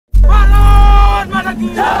An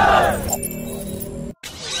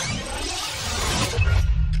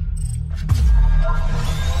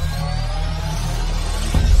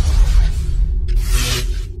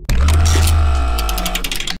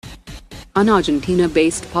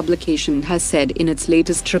Argentina-based publication has said in its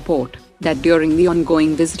latest report that during the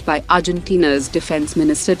ongoing visit by Argentina's defense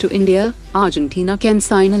minister to India, Argentina can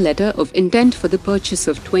sign a letter of intent for the purchase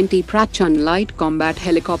of 20 Prachand light combat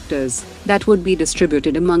helicopters that would be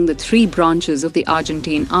distributed among the three branches of the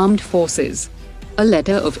Argentine armed forces. A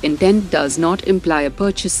letter of intent does not imply a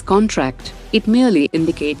purchase contract, it merely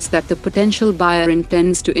indicates that the potential buyer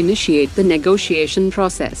intends to initiate the negotiation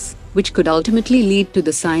process, which could ultimately lead to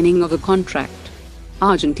the signing of a contract.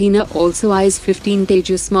 Argentina also eyes 15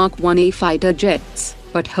 Tejas Mark 1A fighter jets,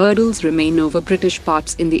 but hurdles remain over British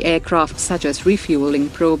parts in the aircraft such as refueling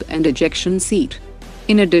probe and ejection seat.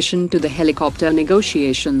 In addition to the helicopter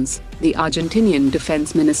negotiations, the Argentinian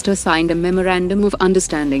defense minister signed a memorandum of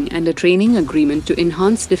understanding and a training agreement to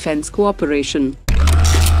enhance defense cooperation.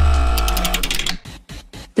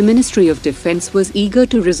 The Ministry of Defense was eager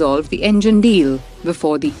to resolve the engine deal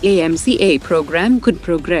before the AMCA program could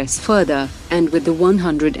progress further, and with the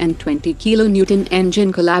 120 kN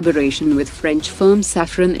engine collaboration with French firm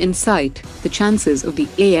Safran in sight, the chances of the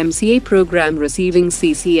AMCA program receiving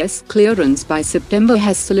CCS clearance by September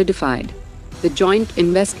has solidified. The joint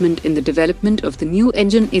investment in the development of the new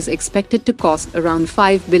engine is expected to cost around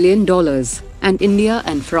 $5 billion, and India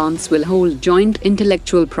and France will hold joint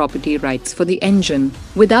intellectual property rights for the engine,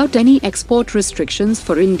 without any export restrictions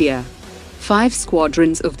for India. 5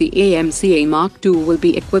 squadrons of the AMCA Mark II will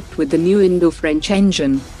be equipped with the new Indo-French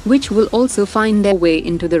engine, which will also find their way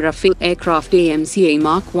into the Rafale aircraft AMCA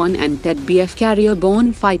Mark I and TED-BF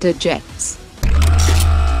carrier-borne fighter jets.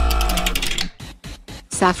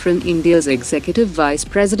 Safran India's Executive Vice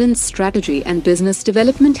President Strategy and Business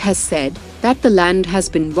Development has said that the land has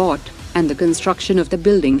been bought, and the construction of the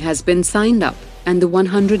building has been signed up, and the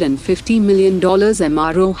 $150 million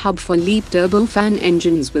MRO hub for LEAP turbofan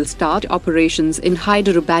engines will start operations in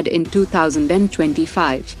Hyderabad in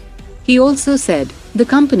 2025. He also said the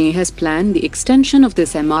company has planned the extension of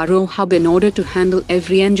this MRO hub in order to handle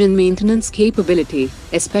every engine maintenance capability,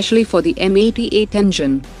 especially for the M88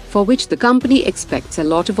 engine, for which the company expects a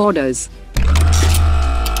lot of orders.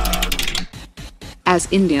 As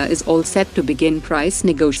India is all set to begin price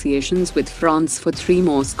negotiations with France for 3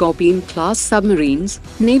 more Scorpene-class submarines,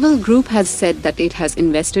 Naval Group has said that it has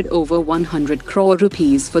invested over 100 crore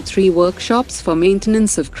rupees for 3 workshops for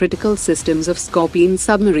maintenance of critical systems of Scorpene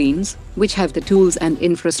submarines, which have the tools and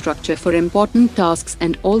infrastructure for important tasks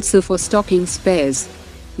and also for stocking spares.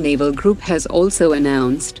 Naval Group has also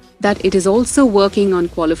announced that it is also working on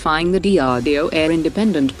qualifying the DRDO Air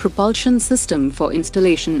Independent Propulsion System for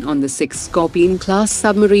installation on the 6 Scorpene-class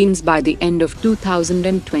submarines by the end of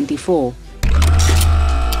 2024.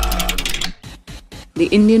 The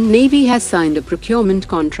Indian Navy has signed a procurement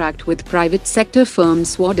contract with private sector firm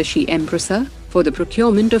Swadeshi Empresa for the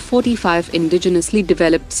procurement of 45 indigenously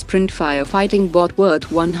developed sprint firefighting bot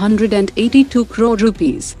worth 182 crore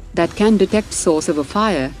rupees that can detect source of a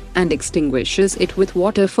fire and extinguishes it with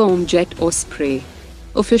water, foam, jet or spray.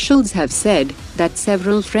 Officials have said that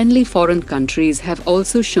several friendly foreign countries have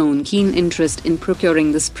also shown keen interest in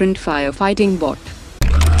procuring the sprint firefighting bot.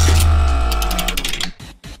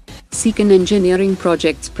 Seacon Engineering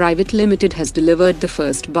Projects Private Limited has delivered the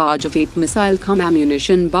first barge of 8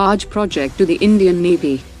 missile-cum-ammunition barge project to the Indian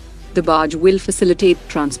Navy. The barge will facilitate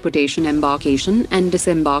transportation, embarkation and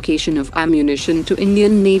disembarkation of ammunition to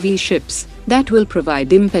Indian Navy ships that will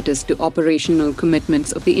provide impetus to operational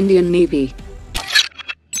commitments of the Indian Navy.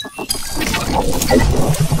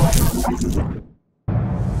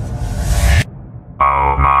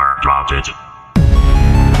 Omar dropped it.